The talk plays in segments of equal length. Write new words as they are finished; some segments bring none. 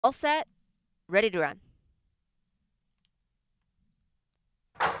All set, ready to run.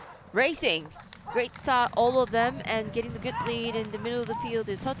 Racing. Great start, all of them, and getting the good lead in the middle of the field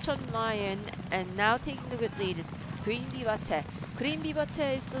is Seocheon Lion, and now taking the good lead is Green Bibache. Green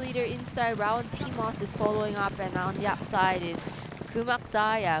Bibache is the leader inside. Round Timoth is following up, and on the outside is Kumak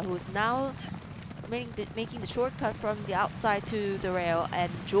Daya, who's now making the shortcut from the outside to the rail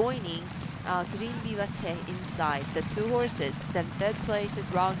and joining Green Bibache inside. The two horses. Then third place is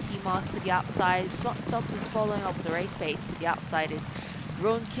Round Timoth to the outside. Smart Stops is following up with the race pace. To the outside is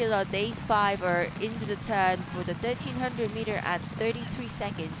Drone Killer Day 5 are into the turn for the 1300 meter at 33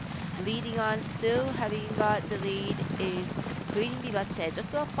 seconds. Leading on, still having got the lead, is Green Bibache, just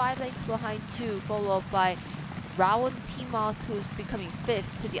about 5 lengths behind 2, followed by Rawon Timoth, who's becoming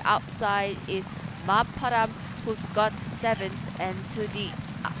 5th. To the outside is Maparam, who's got 7th, and to the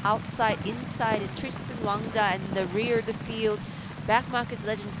inside is Tristan Wangja, and the rear of the field, back mark is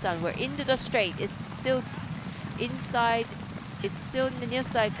Legend Sun. We're into the straight. It's still inside. It's still in the near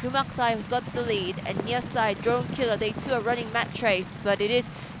side, Kumak Dai who's got the lead, and near side, Drone Killer. They too are running match race, but it is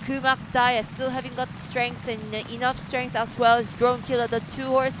Kumak Dai still having got strength and enough strength as well as Drone Killer. The two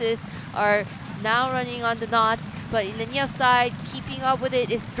horses are now running on the knots, but in the near side, keeping up with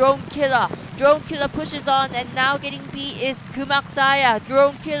it is Drone Killer. Drone Killer pushes on, and now getting beat is Kumak Daya.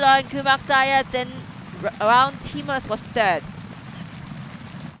 Drone Killer and Kumak Daya, then around Timoth was third.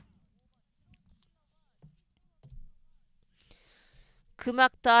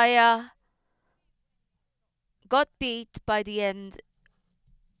 Kumak Daya got beat by the end.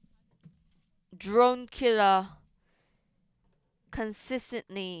 Drone Killer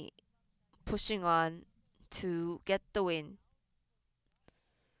consistently pushing on to get the win.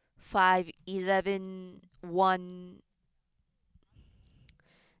 5-11-1.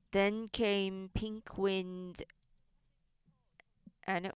 Then came Pink Wind, and it